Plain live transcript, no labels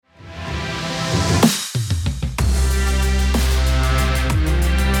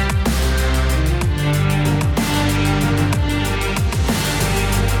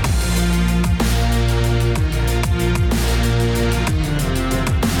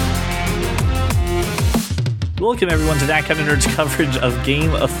Welcome, everyone, to That Kind of Nerd's coverage of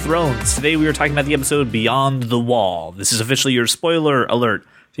Game of Thrones. Today we are talking about the episode Beyond the Wall. This is officially your spoiler alert.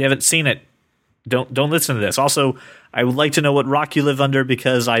 If you haven't seen it, don't listen to this. Also, I would like to know what rock you live under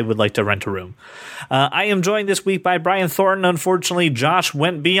because I would like to rent a room. I am joined this week by Brian Thornton. Unfortunately, Josh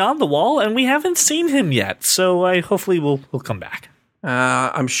went beyond the wall, and we haven't seen him yet, so hopefully we'll come back.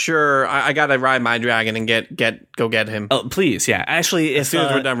 I'm sure I gotta ride my dragon and go get him. Oh, please, yeah. Actually, as soon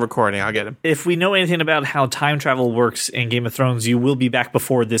as we're done recording, I'll get him. If we know anything about how time travel works in Game of Thrones, you will be back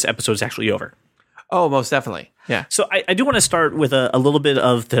before this episode is actually over. Oh, most definitely. Yeah. So I do want to start with a little bit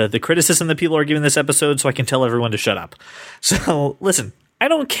of the criticism that people are giving this episode so I can tell everyone to shut up. So, listen, I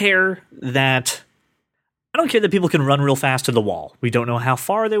don't care that people can run real fast to the wall. We don't know how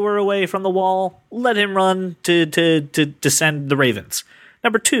far they were away from the wall. Let him run to descend the ravens.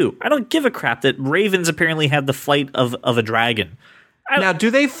 Number two, I don't give a crap that ravens apparently have the flight of a dragon. Now,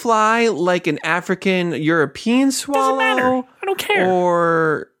 do they fly like an African European swallow? Doesn't matter. I don't care.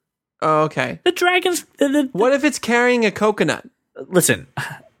 Or, okay. The dragons... What if it's carrying a coconut? Listen,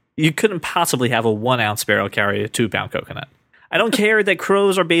 you couldn't possibly have a 1 ounce sparrow carry a 2-pound coconut. I don't care that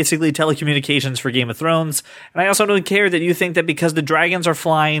crows are basically telecommunications for Game of Thrones, and I also don't care that you think that because the dragons are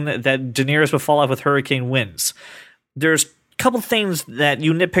flying that Daenerys will fall off with hurricane winds. There's a couple things that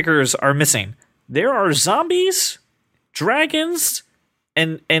you nitpickers are missing. There are zombies, dragons,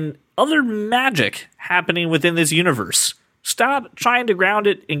 and other magic happening within this universe. Stop trying to ground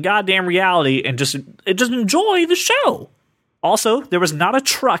it in goddamn reality and just enjoy the show. Also, there was not a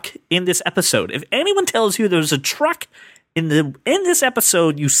truck in this episode. If anyone tells you there's a truck in this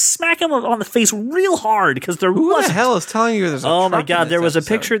episode, you smack them on the face real hard because there wasn't. Who the hell is telling you there's a truck? Oh my god, there was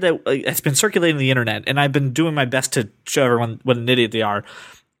episode? A picture that has been circulating on the internet, and I've been doing my best to show everyone what an idiot they are.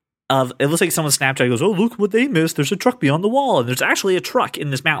 It looks like someone Snapchat goes, "Oh, look what they missed. There's a truck beyond the wall." And there's actually a truck in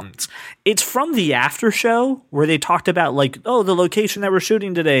this mountains. It's from the after show where they talked about, like, oh, the location that we're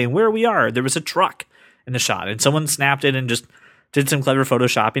shooting today and where we are. There was a truck in the shot, and someone snapped it and just did some clever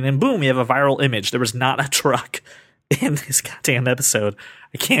photoshopping, and boom, you have a viral image. There was not a truck in this goddamn episode.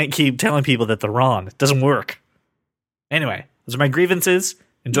 I can't keep telling people that they're wrong. It doesn't work. Anyway, those are my grievances.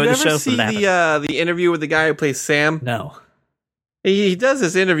 Enjoy the show. You ever see the interview with the guy who plays Sam? No. He does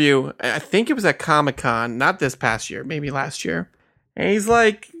this interview, I think it was at Comic-Con, not this past year, maybe last year. And he's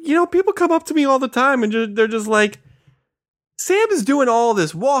like, people come up to me all the time and they're just like, Sam is doing all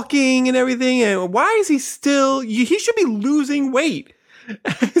this walking and everything, and why is he should be losing weight.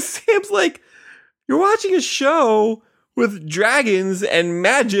 Sam's like, you're watching a show with dragons and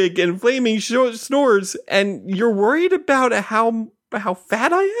magic and flaming swords, and you're worried about how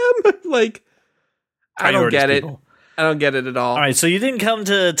fat I am? Like, I don't get it. People. I don't get it at all. All right, so you didn't come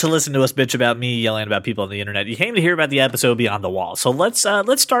to listen to us bitch about me yelling about people on the internet. You came to hear about the episode Beyond the Wall. So let's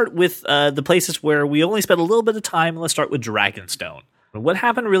start with the places where we only spent a little bit of time. Let's start with Dragonstone. What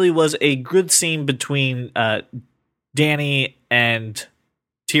happened really was a good scene between Dany and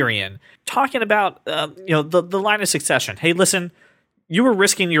Tyrion talking about the line of succession. Hey, listen, you were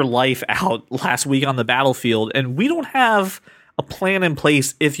risking your life out last week on the battlefield, and we don't have a plan in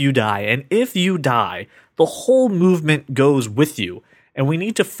place if you die. And if you die, the whole movement goes with you, and we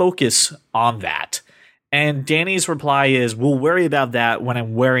need to focus on that. And Dany's reply is, we'll worry about that when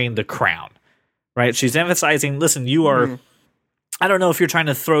I'm wearing the crown, right? She's emphasizing, listen, you are, I don't know if you're trying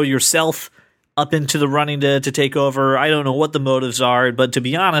to throw yourself up into the running to take over. I don't know what the motives are, but to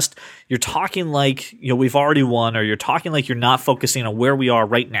be honest, you're talking like, we've already won, or you're talking like you're not focusing on where we are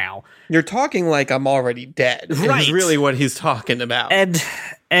right now. You're talking like I'm already dead. Right. Is really what he's talking about. And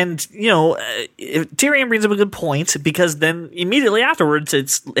Tyrion brings up a good point, because then immediately afterwards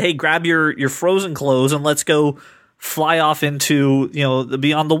it's, hey, grab your frozen clothes and let's go fly off into, the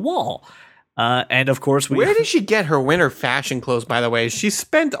Beyond the Wall. And of course, where did she get her winter fashion clothes, by the way? She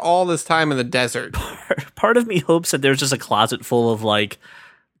spent all this time in the desert. Part of me hopes that there's just a closet full of like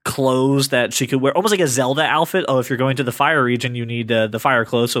clothes that she could wear, almost like a Zelda outfit. Oh, if you're going to the fire region, you need the fire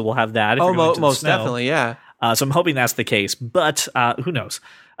clothes, so we'll have that. If you're going to most the snow. Definitely, yeah. So I'm hoping that's the case, but who knows?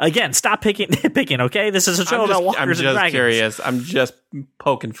 Again, stop nitpicking, okay? This is a show about walkers and dragons. I'm just curious. I'm just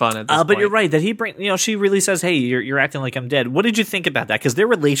poking fun at this point. But you're right that she really says, hey, you're acting like I'm dead. What did you think about that? Because their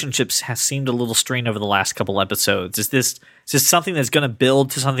relationships has seemed a little strained over the last couple episodes. Is this something that's going to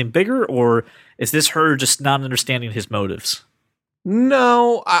build to something bigger, or is this her just not understanding his motives?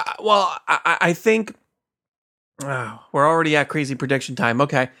 No, I think we're already at crazy prediction time.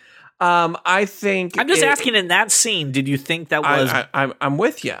 Okay. I think I'm just asking. In that scene, did you think that was? I'm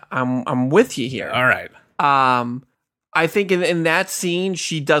with you. I'm with you here. All right. I think in that scene,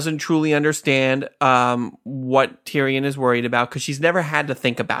 she doesn't truly understand what Tyrion is worried about because she's never had to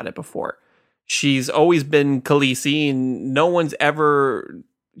think about it before. She's always been Khaleesi, and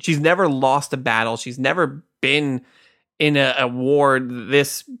she's never lost a battle. She's never been in a war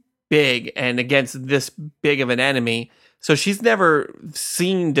this big and against this big of an enemy. So she's never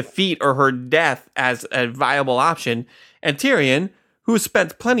seen defeat or her death as a viable option. And Tyrion, who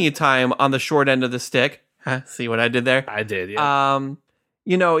spent plenty of time on the short end of the stick, see what I did there? I did, yeah.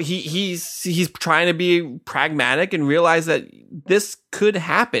 He's trying to be pragmatic and realize that this could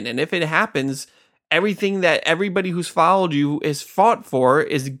happen. And if it happens, everything that everybody who's followed you is fought for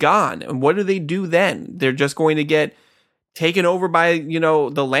is gone. And what do they do then? They're just going to get taken over by, the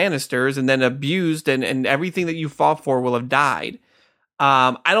Lannisters and then abused, and everything that you fought for will have died.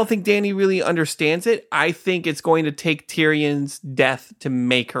 I don't think Dany really understands it. I think it's going to take Tyrion's death to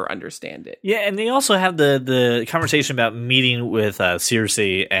make her understand it. Yeah, and they also have the conversation about meeting with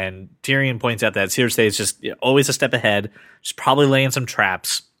Cersei, and Tyrion points out that Cersei is just always a step ahead. She's probably laying some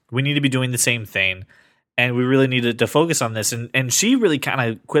traps. We need to be doing the same thing, and we really need to focus on this. And she really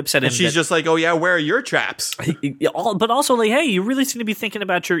kind of quips at him. And she's just like, oh yeah, where are your traps? But also like, hey, you really seem to be thinking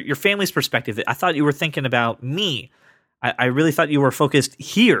about your family's perspective. I thought you were thinking about me. I really thought you were focused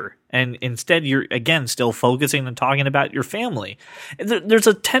here, and instead you're, again, still focusing and talking about your family. There's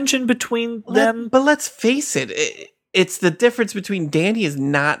a tension between them. But let's face it, it's the difference between Dany has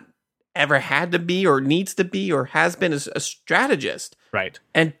not ever had to be or needs to be or has been a strategist. Right.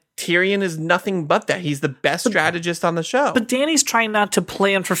 And Tyrion is nothing but that. He's the best strategist on the show. But Dany's trying not to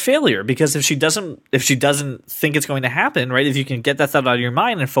plan for failure, because if she doesn't think it's going to happen, right, if you can get that thought out of your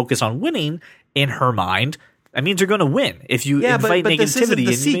mind and focus on winning in her mind, that means you're going to win. If you invite negativity, this isn't the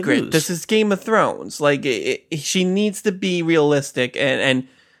and secret. you may lose. This is Game of Thrones. Like she needs to be realistic, and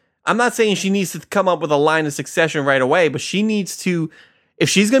I'm not saying she needs to come up with a line of succession right away, but she needs to. If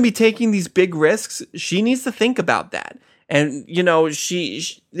she's going to be taking these big risks, she needs to think about that. And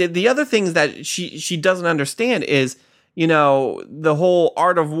the other things that she doesn't understand is the whole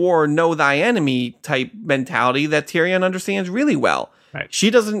art of war, know thy enemy type mentality that Tyrion understands really well. Right. She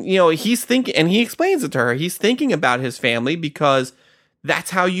doesn't, he's thinking, and he explains it to her. He's thinking about his family because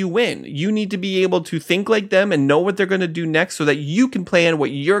that's how you win. You need to be able to think like them and know what they're going to do next so that you can plan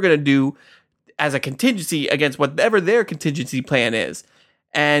what you're going to do as a contingency against whatever their contingency plan is.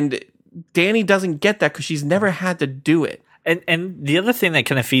 And Dany doesn't get that because she's never had to do it. And the other thing that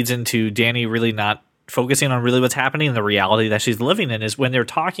kind of feeds into Dany really not focusing on really what's happening in the reality that she's living in is when they're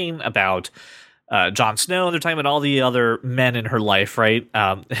talking about Jon Snow, they're talking about all the other men in her life, right?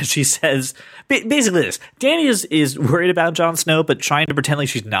 She says basically this: Dany is worried about Jon Snow, but trying to pretend like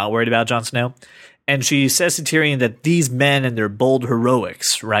she's not worried about Jon Snow. And she says to Tyrion that these men and their bold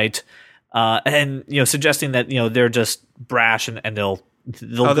heroics, right? And suggesting that they're just brash and they'll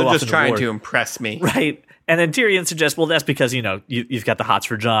they're go off just trying war. to impress me, right? And then Tyrion suggests, well, that's because, you've got the hots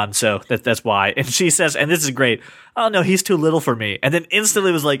for Jon, so that's why. And she says, and this is great, oh, no, he's too little for me. And then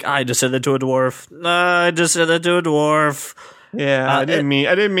instantly was like, I just said that to a dwarf. No, I just said that to a dwarf. Yeah, I didn't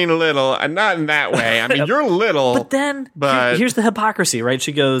mean little. Not in that way. I mean, you're little. But then, here's the hypocrisy, right?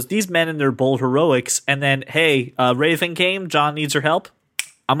 She goes, these men and their bold heroics, and then, hey, Raven came, Jon needs her help.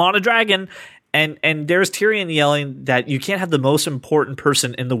 I'm on a dragon. And there's Tyrion yelling that you can't have the most important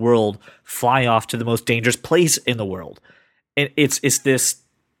person in the world fly off to the most dangerous place in the world. And it's this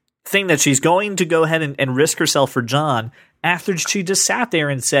thing that she's going to go ahead and risk herself for Jon after she just sat there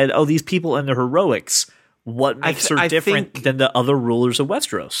and said, oh, these people and their heroics, what makes her different than the other rulers of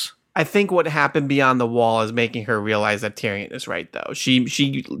Westeros? I think what happened beyond the wall is making her realize that Tyrion is right, though.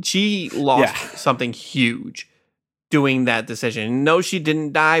 She lost something huge doing that decision. No, she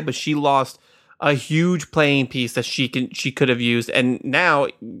didn't die, but she lost a huge playing piece that she could have used, and now,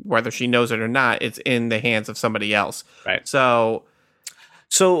 whether she knows it or not, it's in the hands of somebody else. Right. So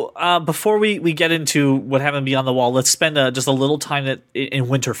before we get into what happened beyond the wall, let's spend just a little time in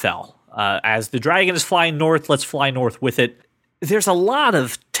Winterfell. As the dragon is flying north, let's fly north with it. There's a lot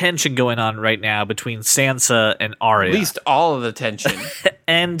of tension going on right now between Sansa and Arya. At least all of the tension.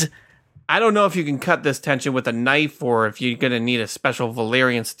 And I don't know if you can cut this tension with a knife or if you're going to need a special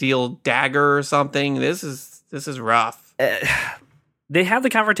Valyrian steel dagger or something. This is rough. They have the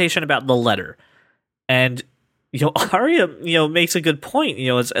confrontation about the letter. And, Arya, makes a good point.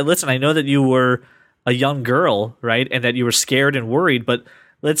 Listen, I know that you were a young girl, right? And that you were scared and worried, but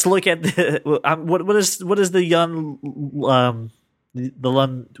let's look at what is the young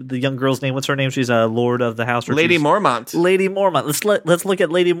the young girl's name. What's her name? She's a lord of the house. Lady Mormont. Lady Mormont. Let's look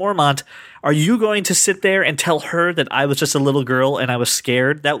at Lady Mormont. Are you going to sit there and tell her that I was just a little girl and I was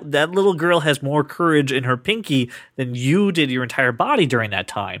scared? That little girl has more courage in her pinky than you did your entire body during that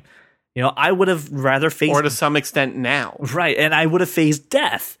time. I would have rather faced, or to some extent now, right? And I would have faced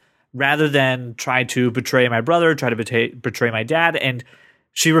death rather than try to betray my brother, try to betray my dad. And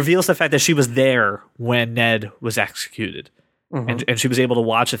she reveals the fact that she was there when Ned was executed. And she was able to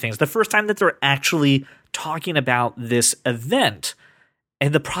watch the things. The first time that they're actually talking about this event.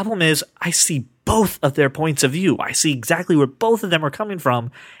 And the problem is, I see both of their points of view. I see exactly where both of them are coming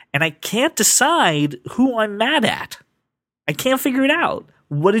from. And I can't decide who I'm mad at. I can't figure it out.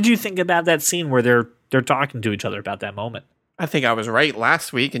 What did you think about that scene where they're talking to each other about that moment? I think I was right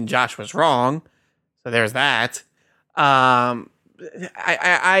last week and Josh was wrong. So there's that. I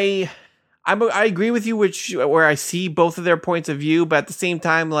agree with you, where I see both of their points of view, but at the same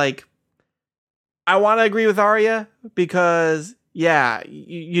time, like, I want to agree with Arya because, yeah,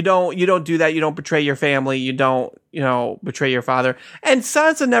 you don't do that. You don't betray your family. You don't, betray your father. And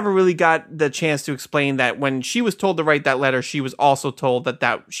Sansa never really got the chance to explain that when she was told to write that letter, she was also told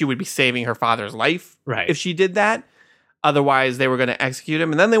that she would be saving her father's life, right, if she did that. Otherwise, they were going to execute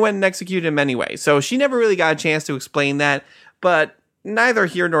him, and then they went and executed him anyway. So she never really got a chance to explain that, but neither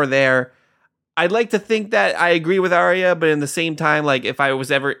here nor there. I'd like to think that I agree with Arya, but in the same time, like, if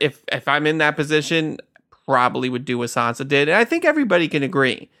I'm in that position, probably would do what Sansa did. And I think everybody can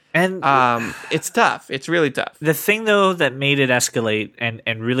agree. And it's tough. It's really tough. The thing, though, that made it escalate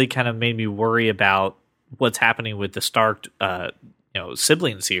and really kind of made me worry about what's happening with the Stark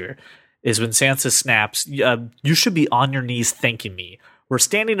siblings here is when Sansa snaps, you should be on your knees thanking me. We're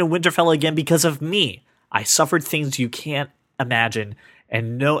standing in Winterfell again because of me. I suffered things you can't imagine,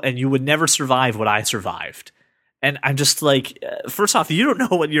 and you would never survive what I survived. And I'm just like, first off, you don't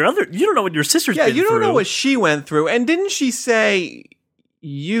know what your sister's been through. Yeah, you don't know what she went through. And didn't she say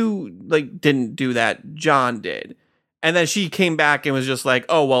you didn't do that? Jon did. And then she came back and was just like,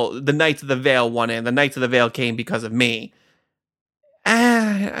 oh, well, the Knights of the Vale won in. The Knights of the Vale came because of me.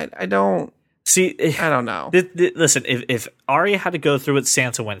 I don't see. I don't know. Listen, if Arya had to go through what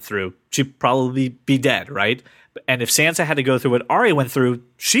Sansa went through, she'd probably be dead, right? And if Sansa had to go through what Arya went through,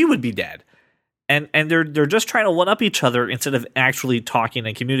 she would be dead. And they're just trying to one up each other instead of actually talking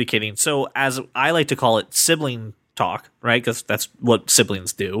and communicating. So, as I like to call it, sibling talk, right? Because that's what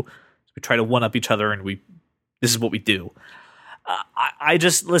siblings do. We try to one up each other, and this is what we do. I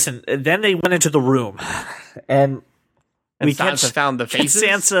just listen. Then they went into the room, and we Sansa found the faces.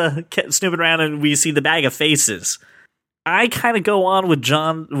 Sansa kept snooping around, and we see the bag of faces. I kind of go on with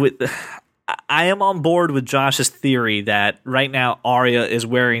Jon. I am on board with Josh's theory that right now Arya is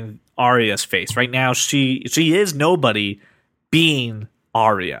wearing Arya's face. Right now she is nobody being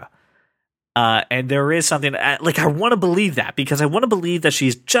Arya. And there is something like I want to believe that because I want to believe that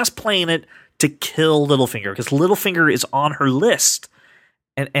she's just playing it to kill Littlefinger because Littlefinger is on her list.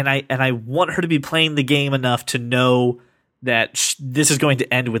 And I want her to be playing the game enough to know that this is going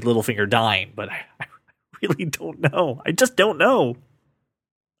to end with Littlefinger dying, but I really don't know. I just don't know.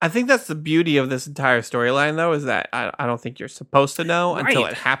 I think that's the beauty of this entire storyline, though, is that I don't think you're supposed to know until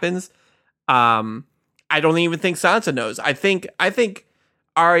it happens. I don't even think Sansa knows. I think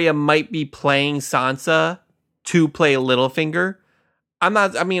Arya might be playing Sansa to play Littlefinger.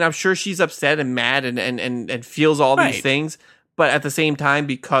 I'm sure she's upset and mad and feels all these things. But at the same time,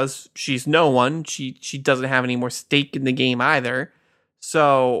 because she's no one, she doesn't have any more stake in the game either.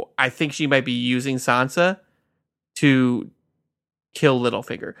 So I think she might be using Sansa to kill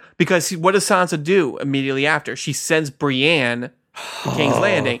Littlefinger. Because what does Sansa do immediately after? She sends Brienne to King's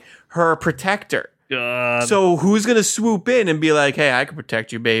Landing, her protector. God. So who's going to swoop in and be like, hey, I can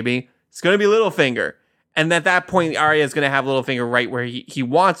protect you, baby? It's going to be Littlefinger. And at that point, Arya is going to have Littlefinger right where he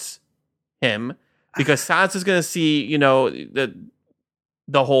wants him. Because Sansa's going to see,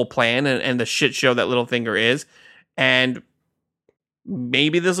 the whole plan and the shit show that Littlefinger is. And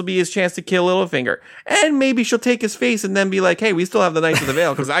maybe this will be his chance to kill Littlefinger. And maybe she'll take his face and then be like, hey, we still have the Knights of the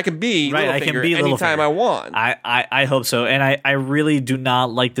Vale because I can be Littlefinger anytime I want. I hope so. And I really do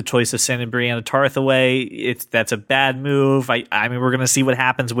not like the choice of sending Brienne of Tarth away. That's a bad move. I mean, we're going to see what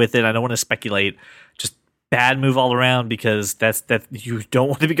happens with it. I don't want to speculate. Just bad move all around because that you don't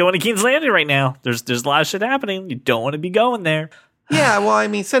want to be going to King's Landing right now. There's a lot of shit happening. You don't want to be going there. Yeah, well, I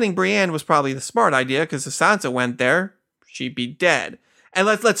mean, sending Brienne was probably the smart idea because if Sansa went there, she'd be dead. And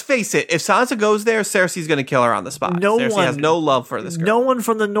let's face it, if Sansa goes there, Cersei's going to kill her on the spot. Cersei has no love for this girl. No one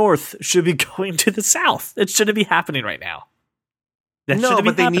from the north should be going to the south. It shouldn't be happening right now. They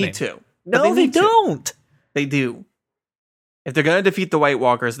need to. No, they don't. They do. If they're going to defeat the White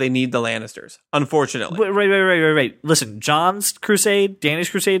Walkers, they need the Lannisters, unfortunately. Right. Listen, Jon's crusade, Dany's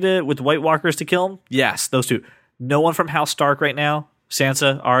crusade with the White Walkers to kill him. Yes, those two. No one from House Stark right now.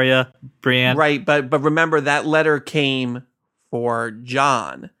 Sansa, Arya, Brienne. Right, but remember that letter came for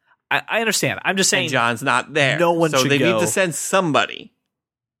Jon. I understand. I'm just saying, and Jon's not there. No one so should they go. need to send somebody.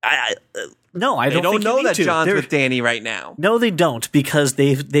 No, I don't think know you need that to. Jon's They're- with Dany right now. No, they don't, because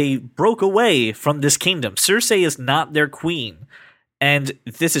they broke away from this kingdom. Cersei is not their queen. And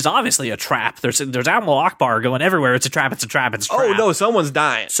this is obviously a trap. There's Admiral Akbar going everywhere. It's a trap. It's a trap. It's a trap. Oh no, someone's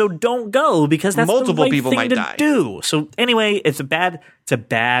dying. So don't go, because that's Multiple the right people thing might to die. do. So anyway, it's a bad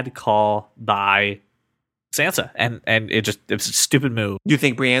call by Sansa, and it's a stupid move. You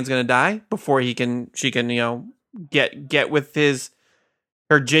think Brienne's gonna die before she can get with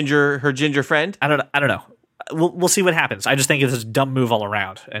her ginger friend? I don't know. We'll see what happens. I just think it's a dumb move all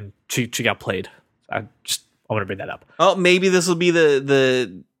around, and she got played. I want to bring that up. Oh, maybe this will be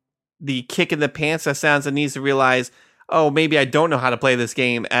the kick in the pants that Sansa needs to realize, oh, maybe I don't know how to play this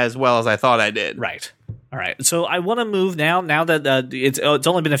game as well as I thought I did. Right. All right. So I want to move now that it's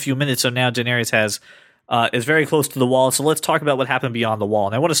only been a few minutes, so now Daenerys is very close to the wall. So let's talk about what happened beyond the wall.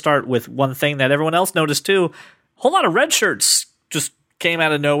 And I want to start with one thing that everyone else noticed too. A whole lot of red shirts just came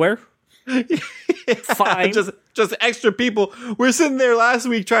out of nowhere. Fine. Just extra people. We're sitting there last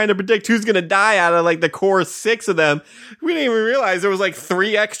week trying to predict who's going to die out of like the core 6 of them. We didn't even realize there was like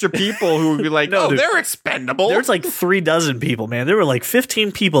 3 extra people who would be like, No, oh, dude. they're expendable. There's like 36 people, man. There were like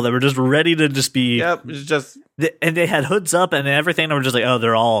 15 people that were just ready to just be. Yep, it's just And they had hoods up and everything. And we're just like, oh,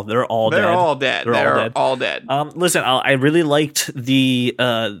 they're all dead. they're all dead. They're all dead. Listen, I really liked the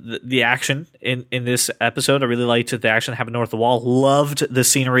action in this episode. I really liked the action that happened north of the wall. Loved the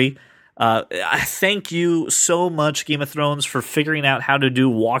scenery. I thank you so much, Game of Thrones, for figuring out how to do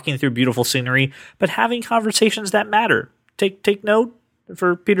walking through beautiful scenery, but having conversations that matter. Take note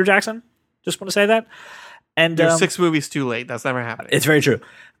for Peter Jackson. Just want to say that. And You're 6 movies too late. That's never happening. It's very true.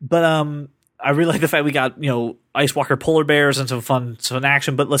 But I really like the fact we got Ice Walker polar bears and some fun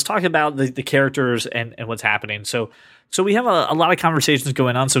action. But let's talk about the characters and what's happening. So we have a lot of conversations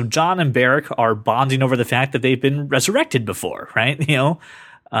going on. So Jon and Beric are bonding over the fact that they've been resurrected before, right?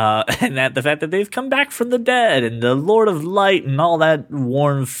 And that the fact that they've come back from the dead and the Lord of Light and all that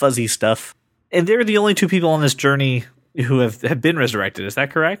warm, fuzzy stuff. And they're the only 2 people on this journey who have been resurrected. Is that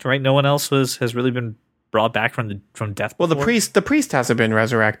correct? Right? No one else has really been brought back from death. Well, before? the priest hasn't been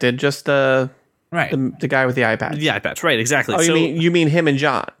resurrected. Just the guy with the eye patch. The eye patch, right? Exactly. Oh, you mean him and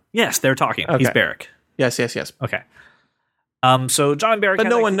Jon? Yes, they're talking. Okay. He's Beric. Yes. Okay. So Jon and Beric, But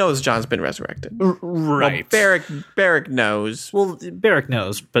no one knows Jon's been resurrected. Right? Well, Beric knows. Well, Beric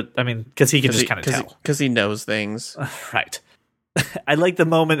knows, but I mean, because he can just kind of tell. Because he knows things. Right. I like the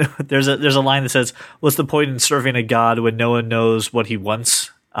moment. There's a line that says, "What's the point in serving a god when no one knows what he wants?"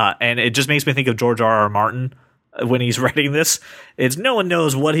 And it just makes me think of George R.R. Martin when he's writing this. It's no one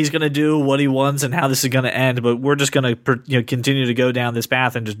knows what he's going to do, what he wants, and how this is going to end. But we're just going to continue to go down this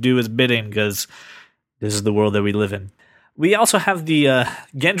path and just do his bidding because this is the world that we live in. We also have the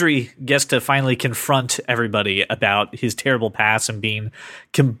Gendry gets to finally confront everybody about his terrible past and being,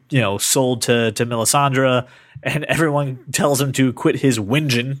 sold to Melisandre, and everyone tells him to quit his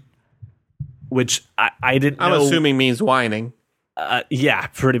whinging, which I didn't know. I'm assuming means whining. Yeah,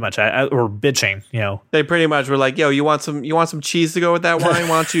 pretty much, or bitching. They pretty much were like, "Yo, you want some cheese to go with that wine?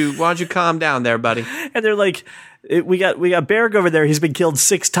 Why don't you calm down there, buddy?" And they're like, we got Beric over there. He's been killed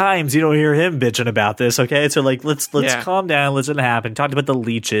 6 times. You don't hear him bitching about this, okay? So like, let's calm down. Let's let it happen. Talked about the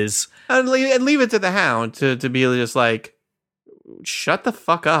leeches and leave it to the Hound to be just like, shut the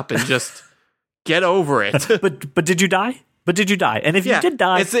fuck up and just get over it. But did you die? And if you did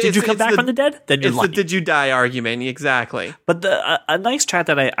die, did you come back from the dead? Then you're it's lucky. the did you die argument, exactly. But a nice chat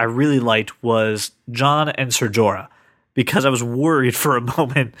that I really liked was Jon and Ser Jorah, because I was worried for a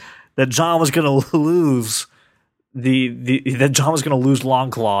moment that Jon was going to lose that Jon was going to lose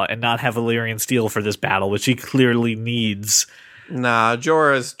Longclaw and not have Valyrian steel for this battle, which he clearly needs. Nah,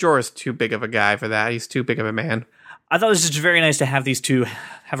 Jorah's too big of a guy for that. He's too big of a man. I thought it was just very nice to have these two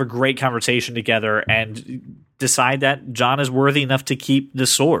have a great conversation together and decide that Jon is worthy enough to keep the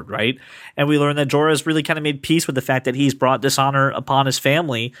sword, right? And we learned that Jorah has really kind of made peace with the fact that he's brought dishonor upon his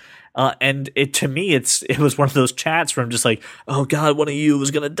family. And to me, it was one of those chats where I'm just like, oh God, one of you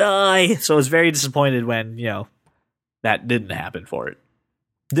was going to die. So I was very disappointed when, that didn't happen for it.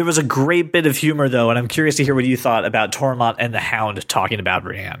 There was a great bit of humor, though, and I'm curious to hear what you thought about Tormund and the Hound talking about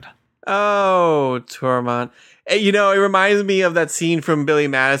Brienne. Oh, Tormund. It reminds me of that scene from Billy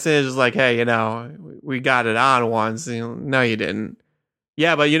Madison. It's just like, hey, we got it on once. No, you didn't.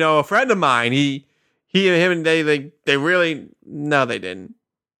 Yeah, but a friend of mine, he him and they really, no, they didn't.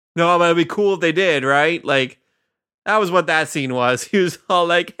 No, but it'd be cool if they did, right? Like, that was what that scene was. He was all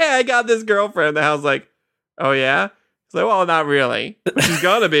like, hey, I got this girlfriend. And I was like, oh, yeah? It's like, well, not really. But she's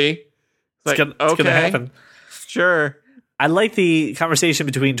gonna be. It's like, it's gonna happen. Sure. I like the conversation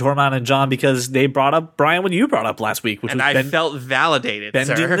between Tormund and Jon because they brought up, Brian, what you brought up last week, which and was I felt validated,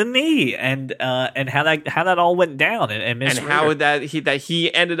 bending sir. the knee and how that all went down and how that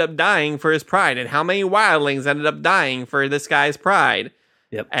he ended up dying for his pride, and how many wildlings ended up dying for this guy's pride.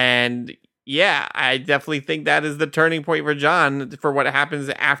 Yep. And yeah, I definitely think that is the turning point for Jon for what happens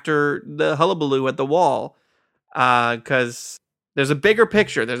after the hullabaloo at the wall, because there's a bigger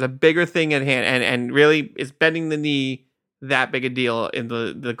picture, there's a bigger thing at hand, and really, is bending the knee that big a deal in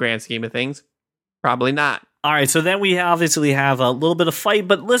the grand scheme of things? Probably not. All right, so then we obviously have a little bit of fight,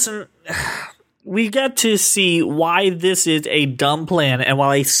 but listen, we get to see why this is a dumb plan, and while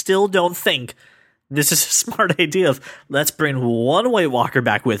I still don't think this is a smart idea of let's bring one White Walker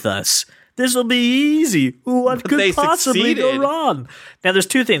back with us, this will be easy. What could possibly go wrong? Now, there's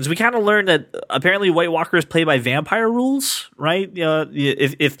two things. We kind of learned that apparently White Walkers play by vampire rules, right?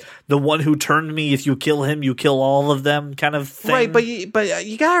 If the one who turned me, if you kill him, you kill all of them kind of thing. Right, but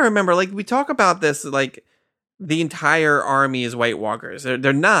you gotta remember, like, we talk about this, like, the entire army is White Walkers.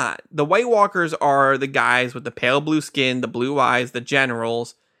 They're not. The White Walkers are the guys with the pale blue skin, the blue eyes, the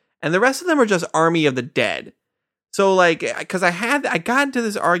generals, and the rest of them are just army of the dead. So, like, because I got into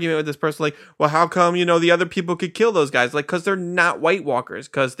this argument with this person, like, well, how come, the other people could kill those guys? Like, because they're not White Walkers,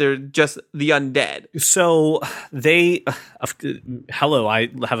 because they're just the undead. So hello, I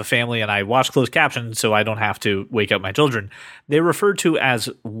have a family and I watch closed captions, so I don't have to wake up my children. They're referred to as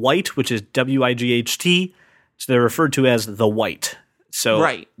white, which is WIGHT. So they're referred to as the white. So,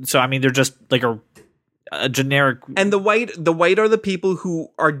 right. So, I mean, they're just like a generic. And the white are the people who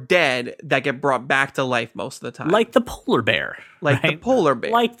are dead that get brought back to life most of the time. Like the polar bear. Like right? the polar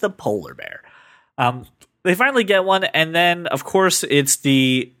bear. Like the polar bear. They finally get one, and then, of course, it's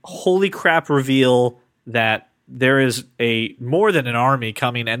the holy crap reveal that there is more than an army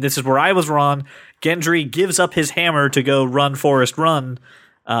coming, and this is where I was wrong. Gendry gives up his hammer to go run, Forrest, run,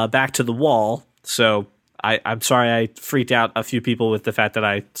 back to the wall. So I'm sorry I freaked out a few people with the fact that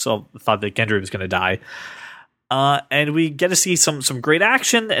I thought that Gendry was going to die. And we get to see some great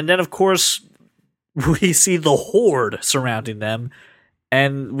action, and then, of course, we see the horde surrounding them,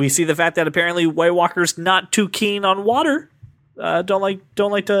 and we see the fact that apparently White Walker's not too keen on water. Don't like to.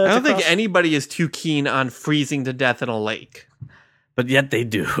 I don't think anybody is too keen on freezing to death in a lake, but yet they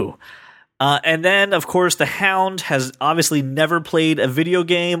do. And then, of course, the Hound has obviously never played a video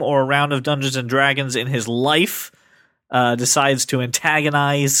game or a round of Dungeons and Dragons in his life. Decides to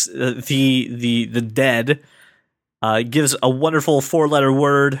antagonize the dead. Gives a wonderful 4-letter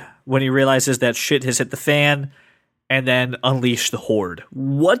word when he realizes that shit has hit the fan, and then unleash the horde.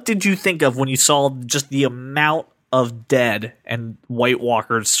 What did you think of when you saw just the amount of dead and White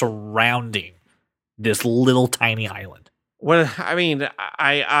Walkers surrounding this little tiny island?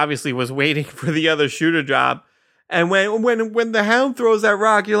 I obviously was waiting for the other shoe to drop, and when the Hound throws that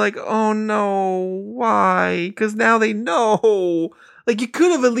rock, you're like, oh no, why? Because now they know. Like, you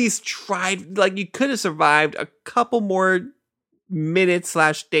could have at least tried. Like, you could have survived a couple more minutes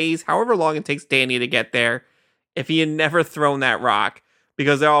 / days, however long it takes Dany to get there, if he had never thrown that rock,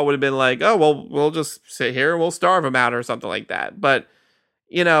 because they all would have been like, oh well, we'll just sit here and we'll starve him out or something like that. But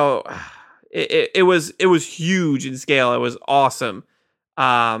It was huge in scale. It was awesome.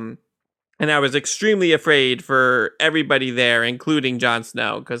 And I was extremely afraid for everybody there, including Jon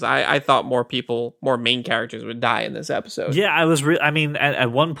Snow, because I thought more main characters would die in this episode. Yeah,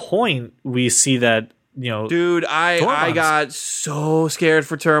 at one point we see that, dude, I got so scared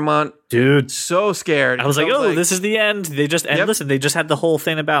for Tormund. Dude, so scared. I was like, this is the end. They just listen, they just had the whole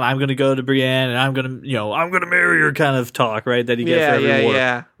thing about I'm going to go to Brienne and I'm going to marry her kind of talk, right? That he gets for every war.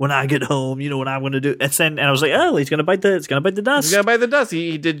 Yeah. When I get home, what I'm going to do. And I was like, oh, he's going to bite the dust. He's going to bite the dust.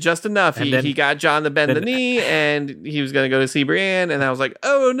 He did just enough. He got Jon to bend the knee, and he was going to go to see Brienne, and I was like,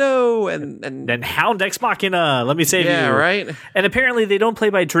 oh no. And then Hound Ex Machina, let me save you. Yeah, right. And apparently they don't play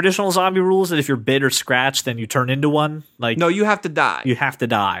by traditional zombie rules that if you're bit or scratched, then you turn into one. Like, no, you have to die. You have to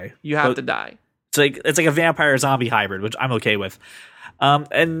die. You have to die. It's like a vampire zombie hybrid, which I'm okay with.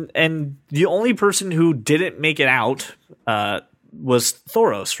 And the only person who didn't make it out was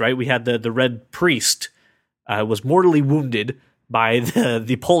Thoros, right? We had the Red Priest was mortally wounded by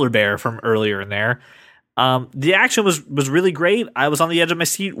the polar bear from earlier in there. The action was really great. I was on the edge of my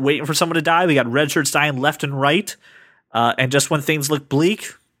seat waiting for someone to die. We got red shirts dying left and right. And just when things looked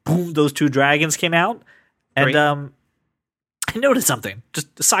bleak, boom, those 2 dragons came out. And I noticed something.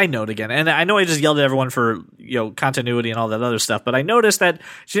 Just a side note again, and I know I just yelled at everyone for continuity and all that other stuff, but I noticed that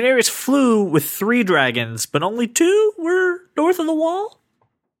Daenerys flew with 3 dragons, but only 2 were north of the wall.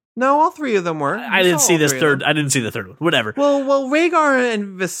 No, all 3 of them were. I didn't see this third. I didn't see the third one. Whatever. Well, Rhaegar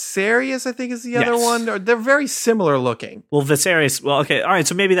and Viserys, I think, is the other one. They're very similar looking. Well, Viserys. Well, okay, all right.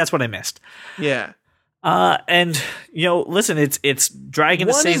 So maybe that's what I missed. Yeah. And listen, it's dragon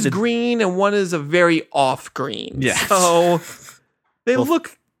to save one is green and one is a very off green. Yeah. So they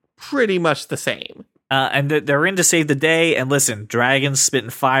look pretty much the same. And they're in to save the day. And listen, dragons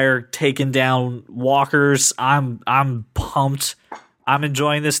spitting fire, taking down walkers. I'm pumped. I'm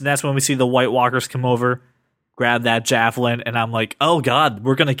enjoying this, and that's when we see the White Walkers come over, grab that javelin, and I'm like, oh god,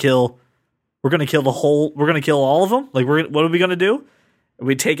 we're gonna kill all of them. Like, what are we gonna do?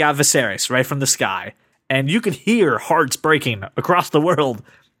 We take out Viserys right from the sky, and you can hear hearts breaking across the world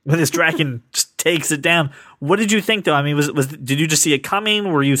when this dragon just takes it down. What did you think, though? I mean, did you just see it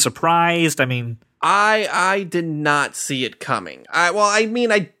coming? Were you surprised? I mean, I did not see it coming.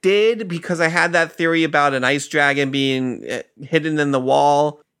 I did, because I had that theory about an ice dragon being hidden in the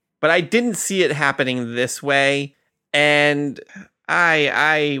wall, but I didn't see it happening this way, and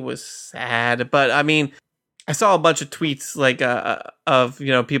I was sad. But I mean, I saw a bunch of tweets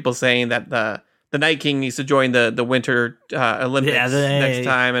of people saying that the Night King needs to join the Winter Olympics next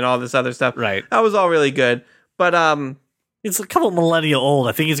time and all this other stuff. Right, that was all really good, but it's a couple millennia old.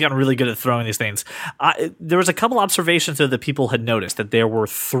 I think he's gotten really good at throwing these things. There was a couple observations that people had noticed that there were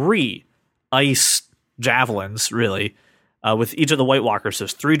 3 ice javelins, really, with each of the White Walkers.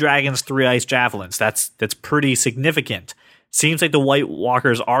 There's 3 dragons, 3 ice javelins. That's pretty significant. Seems like the White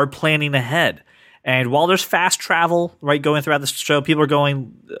Walkers are planning ahead. And while there's fast travel, right, going throughout the show, people are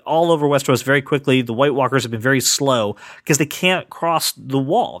going all over Westeros very quickly. The White Walkers have been very slow because they can't cross the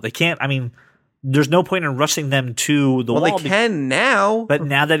wall. They can't, there's no point in rushing them to the wall. Well, they can now. But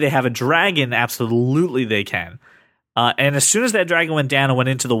now that they have a dragon, absolutely they can. And as soon as that dragon went down and went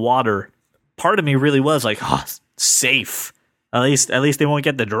into the water, part of me really was like, oh, safe. At least they won't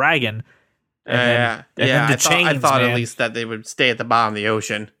get the dragon. I thought at least that they would stay at the bottom of the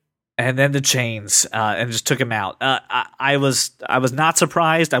ocean. And then the chains, and just took him out. I was not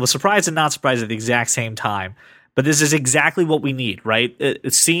surprised. I was surprised and not surprised at the exact same time. But this is exactly what we need, right?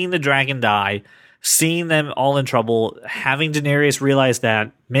 Seeing the dragon die, seeing them all in trouble, having Daenerys realize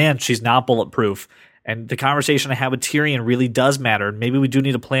that, man, she's not bulletproof. And the conversation I had with Tyrion really does matter. Maybe we do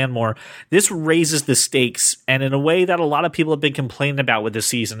need to plan more. This raises the stakes, and in a way that a lot of people have been complaining about with this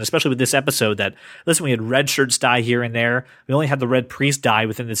season, especially with this episode, that, listen, we had red shirts die here and there. We only had the red priest die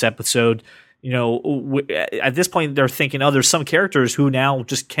within this episode. At this point, they're thinking, oh, there's some characters who now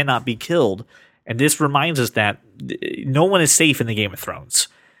just cannot be killed. And this reminds us that no one is safe in the Game of Thrones.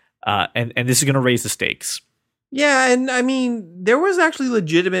 And this is going to raise the stakes. Yeah, and I mean, there was actually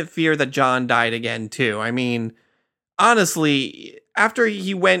legitimate fear that Jon died again, too. I mean, honestly, after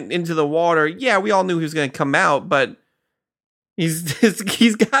he went into the water, yeah, we all knew he was going to come out, but he's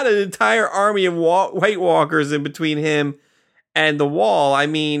got an entire army of White Walkers in between him and the wall. I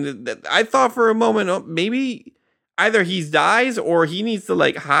mean, I thought for a moment, oh, maybe either he dies or he needs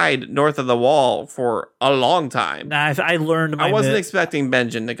to hide north of the wall for a long time. Nah, I learned. I wasn't expecting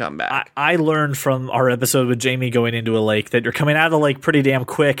Benjen to come back. I learned from our episode with Jamie going into a lake that you're coming out of the lake pretty damn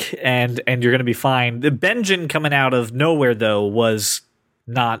quick, and you're going to be fine. The Benjen coming out of nowhere though was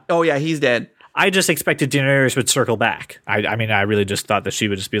not. Oh yeah, he's dead. I just expected Daenerys would circle back. I mean, I really just thought that she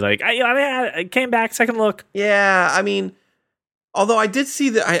would just be like, I came back, second look. Yeah, I mean. Although I did see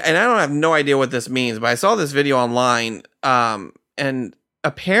that, and I don't have no idea what this means, but I saw this video online, and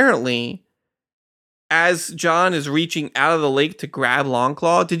apparently, as Jon is reaching out of the lake to grab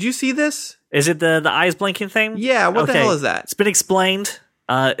Longclaw, did you see this? Is it the eyes blinking thing? Yeah, what the hell is that? It's been explained.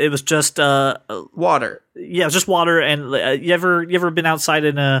 It was just water. Yeah, it was just water. And you ever been outside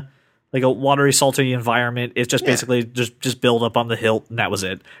in a watery, salty environment? It's just basically just build up on the hilt, and that was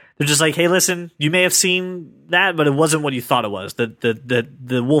it. They're just like, hey, listen, you may have seen that, but it wasn't what you thought it was.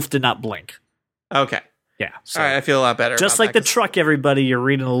 The wolf did not blink. Okay. Yeah. So all right, I feel a lot better. Just like the truck, everybody, you're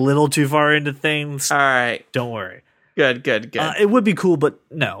reading a little too far into things. All right. Don't worry. Good. It would be cool, but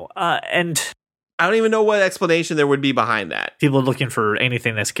no. And I don't even know what explanation there would be behind that. People are looking for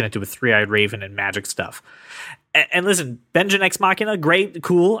anything that's connected with Three-Eyed Raven and magic stuff. And listen, Benjen Ex Machina, great,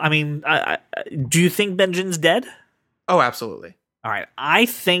 cool. I mean, do you think Benjen's dead? Oh, absolutely. All right, I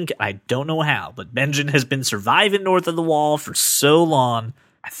think, I don't know how, but Benjen has been surviving north of the wall for so long.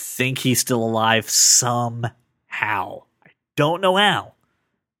 I think he's still alive somehow. I don't know how,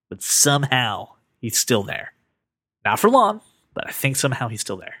 but somehow he's still there. Not for long, but I think somehow he's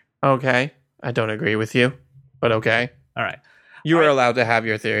still there. Okay. I don't agree with you, but okay. All right. You are allowed to have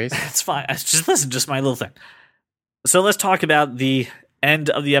your theories. It's fine. Just listen, just my little thing. So let's talk about the end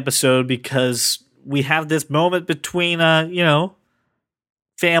of the episode, because we have this moment between,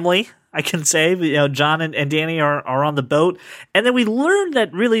 family, I can say. John and Danny are on the boat. And then we learn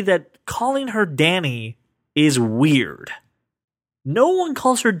that calling her Danny is weird. No one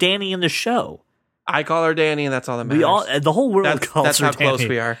calls her Danny in the show. I call her Danny, and that's all that matters. The whole world calls her Danny. That's how close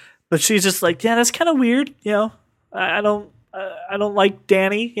we are. But she's just like, yeah, that's kind of weird. I don't like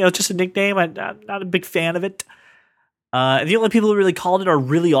Danny. It's just a nickname. I'm not a big fan of it. The only people who really called it are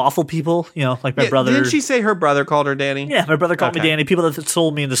really awful people, like my brother. Didn't she say her brother called her Danny? Yeah, my brother called me Danny. People that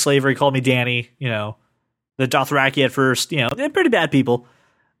sold me into slavery called me Danny. The Dothraki at first, they're pretty bad people.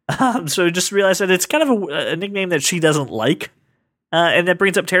 So just realized that it's kind of a nickname that she doesn't like. And that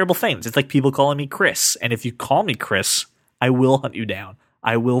brings up terrible things. It's like people calling me Chris. And if you call me Chris, I will hunt you down.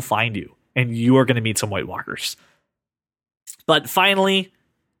 I will find you. And you are going to meet some White Walkers. But finally,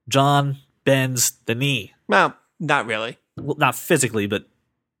 John bends the knee. Well, not really. Well, not physically, but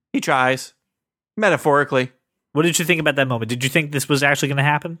he tries. Metaphorically. What did you think about that moment? Did you think this was actually going to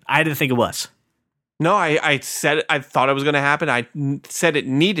happen? I didn't think it was. No, I said I thought it was going to happen. I said it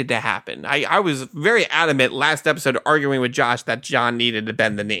needed to happen. I was very adamant last episode arguing with Josh that John needed to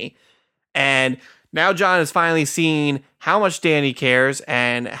bend the knee. And now John has finally seen how much Danny cares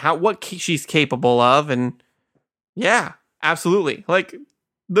and what she's capable of. And yeah, absolutely. Like,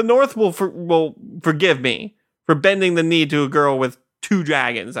 the North will forgive me for bending the knee to a girl with 2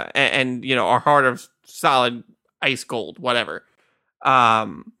 dragons and our heart of solid ice gold, whatever.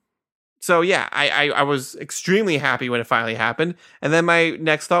 So yeah, I was extremely happy when it finally happened. And then my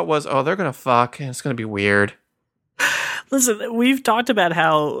next thought was, oh, they're going to fuck and it's going to be weird. Listen, we've talked about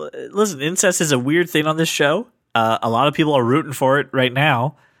how, incest is a weird thing on this show. A lot of people are rooting for it right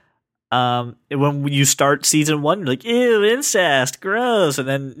now. When you start season 1, you're like, ew, incest, gross. And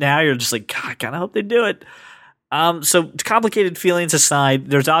then now you're just like, God, I kind of hope they do it. So complicated feelings aside,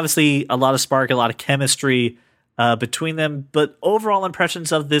 there's obviously a lot of spark, a lot of chemistry between them. But overall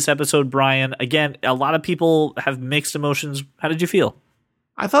impressions of this episode, Brian, again, a lot of people have mixed emotions. How did you feel?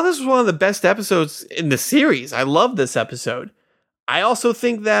 I thought this was one of the best episodes in the series. I love this episode. I also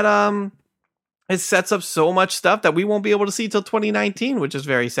think that it sets up so much stuff that we won't be able to see till 2019, which is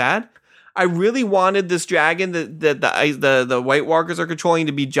very sad. I really wanted this dragon that the White Walkers are controlling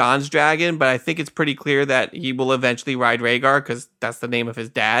to be Jon's dragon, but I think it's pretty clear that he will eventually ride Rhaegar because that's the name of his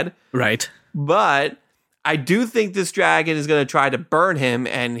dad. Right. But I do think this dragon is going to try to burn him,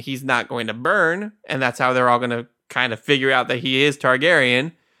 and he's not going to burn, and that's how they're all going to kind of figure out that he is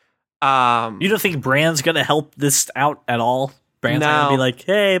Targaryen. You don't think Bran's going to help this out at all? Bran's going to be like,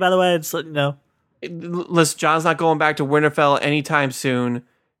 hey, by the way, just letting you know. Listen, Jon's not going back to Winterfell anytime soon.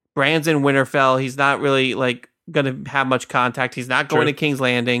 Bran's in Winterfell. He's not really going to have much contact. He's not going to King's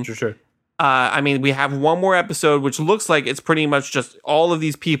Landing. Sure. I mean, we have one more episode, which looks like it's pretty much just all of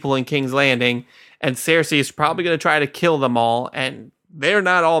these people in King's Landing, and Cersei is probably going to try to kill them all, and they're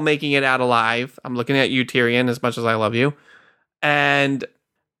not all making it out alive. I'm looking at you, Tyrion, as much as I love you. And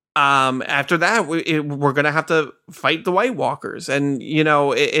after that, we're going to have to fight the White Walkers, and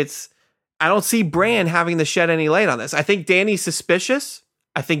it's. I don't see Bran having to shed any light on this. I think Dany's suspicious.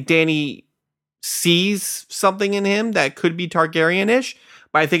 I think Dany sees something in him that could be Targaryen-ish,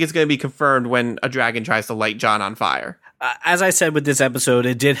 but I think it's going to be confirmed when a dragon tries to light Jon on fire. As I said with this episode,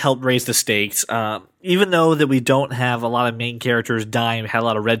 it did help raise the stakes. Even though that we don't have a lot of main characters dying, we had a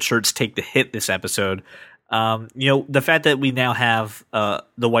lot of red shirts take the hit this episode. The fact that we now have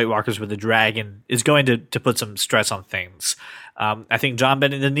the White Walkers with the dragon is going to put some stress on things. I think Jon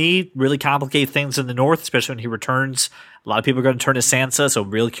bending the knee really complicates things in the North, especially when he returns. A lot of people are going to turn to Sansa, so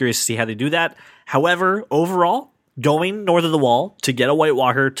really curious to see how they do that. However, overall, going north of the Wall to get a White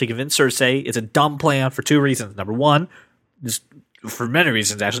Walker to convince Cersei is a dumb plan for 2 reasons. Number one, just for many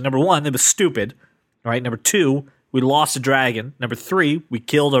reasons, actually. Number one, it was stupid. All right. Number 2, we lost a dragon. Number 3, we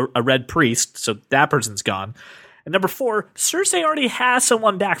killed a red priest, so that person's gone. And number 4, Cersei already has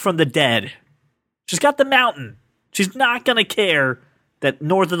someone back from the dead. She's got the Mountain. She's not going to care that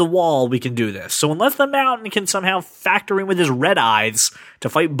north of the Wall we can do this. So unless the Mountain can somehow factor in with his red eyes to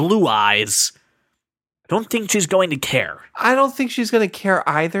fight blue eyes, I don't think she's going to care. I don't think she's going to care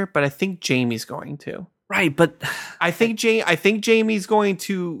either, but I think Jaime's going to. Right, but I think Jaime's going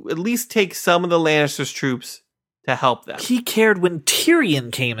to at least take some of the Lannisters' troops to help them. He cared when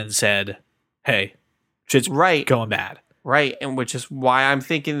Tyrion came and said, hey, shit's going bad. Right, and which is why I'm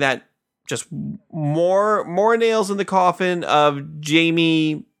thinking that just more nails in the coffin of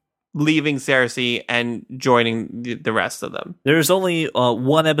Jaime leaving Cersei and joining the rest of them. There's only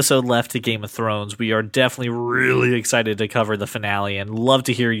one episode left to Game of Thrones. We are definitely really excited to cover the finale and love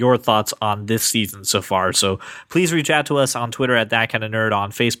to hear your thoughts on this season so far. So please reach out to us on Twitter at That Kind of Nerd,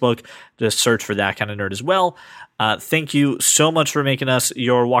 on Facebook. Just search for That Kind of Nerd as well. Thank you so much for making us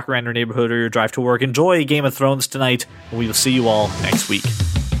your walk around your neighborhood or your drive to work. Enjoy Game of Thrones tonight, and we will see you all next week.